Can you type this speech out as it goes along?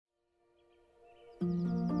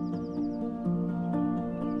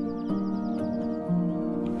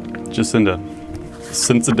Jacinda,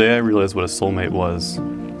 since the day I realized what a soulmate was,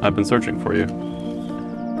 I've been searching for you.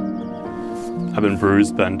 I've been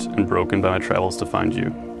bruised, bent, and broken by my travels to find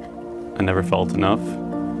you. I never felt enough,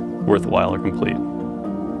 worthwhile, or complete.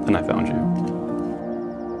 Then I found you.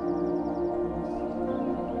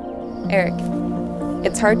 Eric,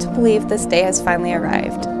 it's hard to believe this day has finally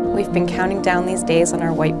arrived. We've been counting down these days on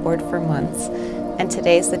our whiteboard for months, and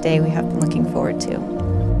today's the day we have been looking forward to.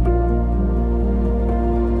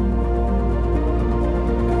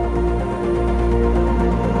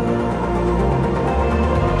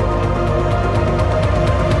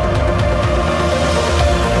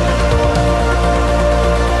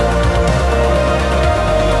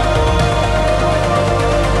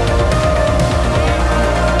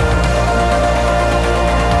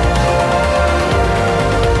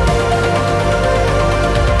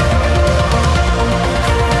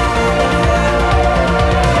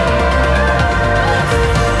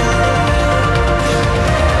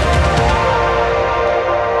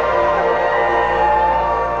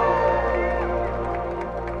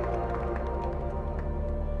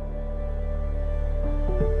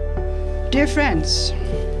 Dear friends,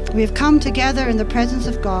 we have come together in the presence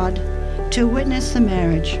of God to witness the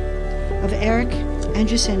marriage of Eric and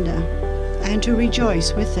Jacinda and to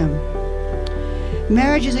rejoice with them.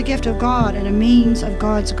 Marriage is a gift of God and a means of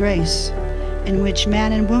God's grace in which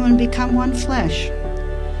man and woman become one flesh.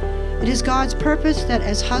 It is God's purpose that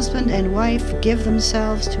as husband and wife give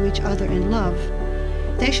themselves to each other in love,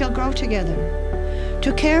 they shall grow together,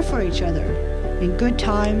 to care for each other in good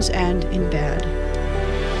times and in bad.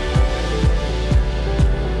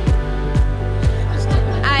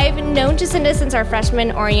 I've known Jacinda since our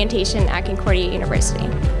freshman orientation at Concordia University.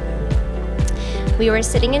 We were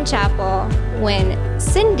sitting in chapel when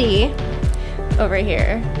Cindy, over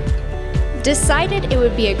here, decided it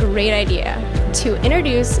would be a great idea to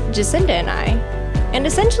introduce Jacinda and I, and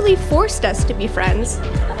essentially forced us to be friends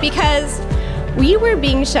because we were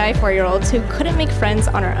being shy 4-year-olds who couldn't make friends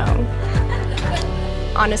on our own.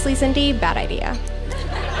 Honestly, Cindy, bad idea.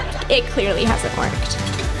 It clearly hasn't worked.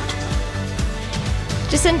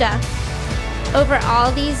 Jacinda, over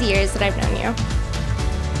all these years that I've known you,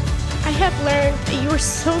 I have learned that you are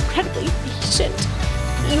so incredibly patient.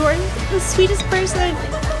 You are the sweetest person,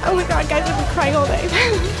 oh my god guys, I've been crying all day,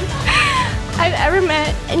 I've ever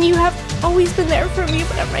met, and you have always been there for me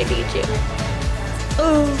whenever I need you.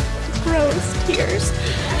 Oh, gross tears.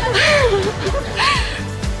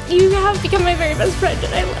 You have become my very best friend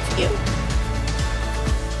and I love you.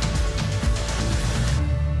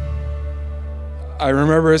 I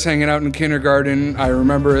remember us hanging out in kindergarten. I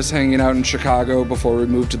remember us hanging out in Chicago before we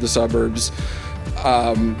moved to the suburbs.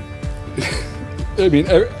 I mean,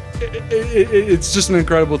 it's just an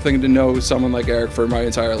incredible thing to know someone like Eric for my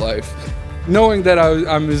entire life. Knowing that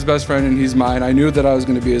I'm his best friend and he's mine, I knew that I was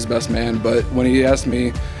going to be his best man, but when he asked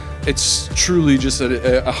me, it's truly just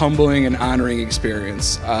a humbling and honoring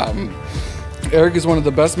experience. Eric is one of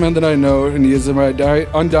the best men that I know, and he is in my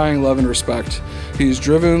undying love and respect. He is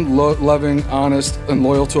driven, loving, honest, and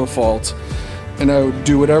loyal to a fault, and I would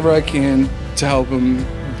do whatever I can to help him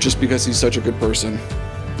just because he's such a good person.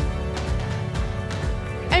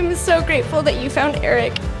 I'm so grateful that you found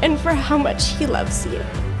Eric and for how much he loves you.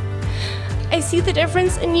 I see the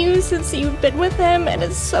difference in you since you've been with him, and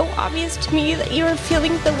it's so obvious to me that you are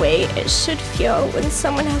feeling the way it should feel when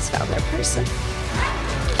someone has found their person.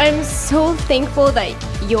 I'm so thankful that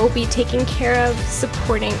you'll be taking care of,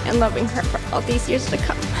 supporting, and loving her for all these years to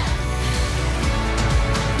come.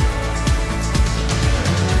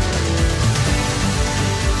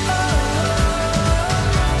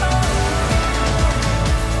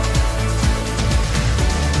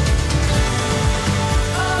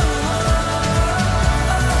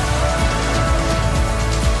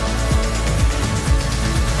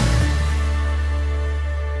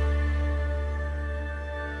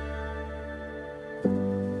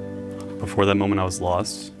 Before that moment I was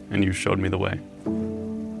lost, and you showed me the way.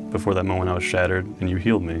 Before that moment I was shattered, and you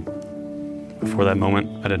healed me. Before that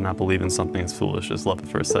moment, I did not believe in something as foolish as love at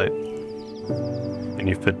first sight. And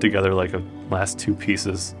you fit together like the last 2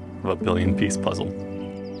 pieces of a billion-piece puzzle.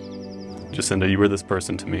 Jacinda, you were this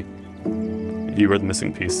person to me. You were the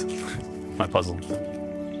missing piece, my puzzle.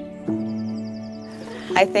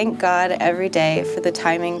 I thank God every day for the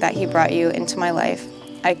timing that He brought you into my life.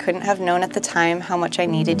 I couldn't have known at the time how much I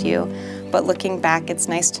needed you, but looking back, it's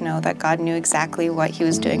nice to know that God knew exactly what He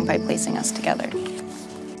was doing by placing us together.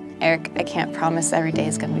 Eric, I can't promise every day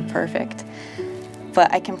is going to be perfect,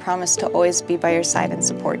 but I can promise to always be by your side and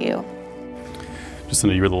support you.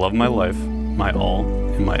 Jacinda, you were the love of my life, my all,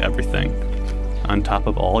 and my everything. on top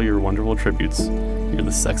of all your wonderful tributes, you're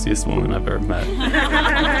the sexiest woman I've ever met.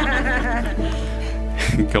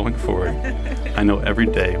 Going forward, I know every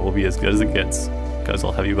day will be as good as it gets because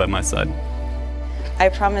I'll have you by my side. I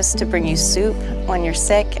promise to bring you soup when you're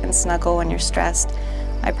sick and snuggle when you're stressed.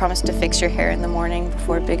 I promise to fix your hair in the morning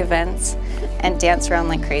before big events and dance around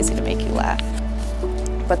like crazy to make you laugh.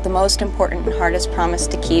 But the most important and hardest promise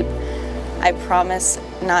to keep, I promise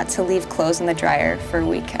not to leave clothes in the dryer for a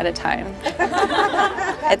week at a time.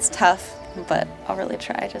 It's tough, but I'll really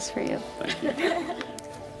try just for you. Thank you.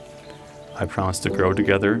 I promise to grow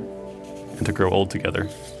together and to grow old together.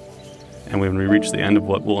 And when we reach the end of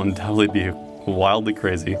what will undoubtedly be a wildly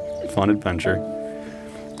crazy, fun adventure,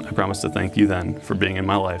 I promise to thank you then for being in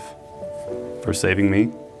my life, for saving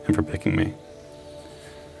me, and for picking me.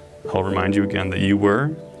 I'll remind you again that you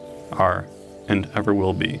were, are, and ever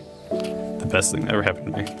will be the best thing that ever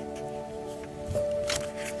happened to me.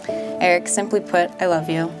 Eric, simply put, I love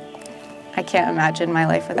you. I can't imagine my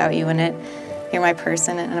life without you in it. You're my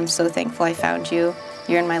person, and I'm so thankful I found you.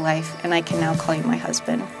 You're in my life, and I can now call you my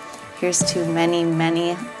husband. Here's to many,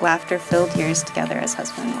 many laughter-filled years together as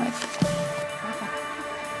husband and wife.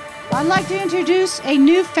 I'd like to introduce a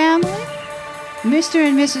new family, Mr.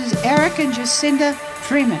 and Mrs. Eric and Jacinda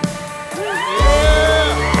Freeman.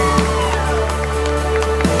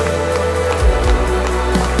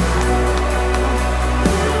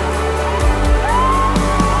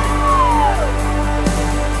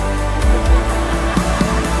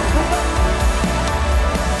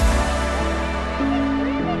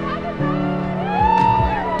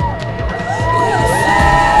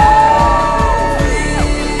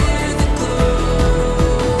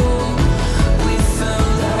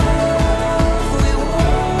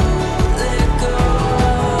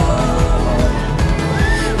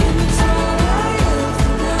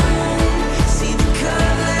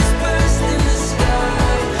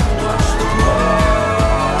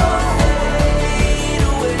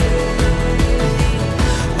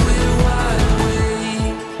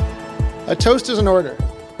 A toast is in order.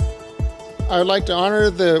 I would like to honor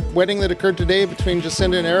the wedding that occurred today between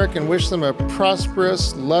Jacinda and Eric and wish them a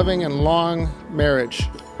prosperous, loving, and long marriage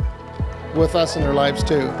with us in their lives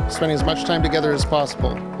too, spending as much time together as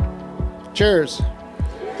possible. Cheers.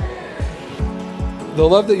 The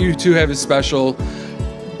love that you two have is special,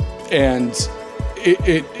 and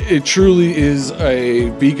it truly is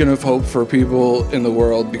a beacon of hope for people in the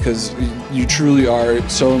world because you truly are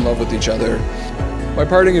so in love with each other. My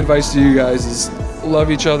parting advice to you guys is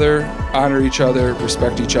love each other, honor each other,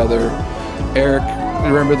 respect each other. Eric,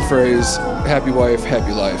 remember the phrase, happy wife,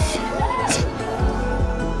 happy life.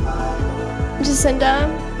 Jacinda,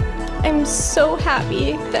 I'm so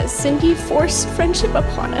happy that Cindy forced friendship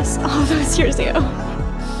upon us all those years ago.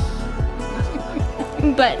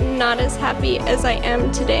 But not as happy as I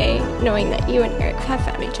am today knowing that you and Eric have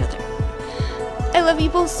found each other. I love you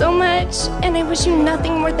both so much, and I wish you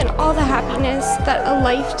nothing more than all the happiness that a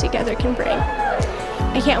life together can bring.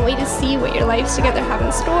 I can't wait to see what your lives together have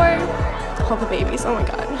in store. All the babies, oh my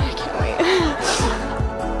god, I can't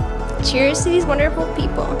wait. Cheers to these wonderful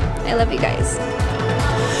people. I love you guys.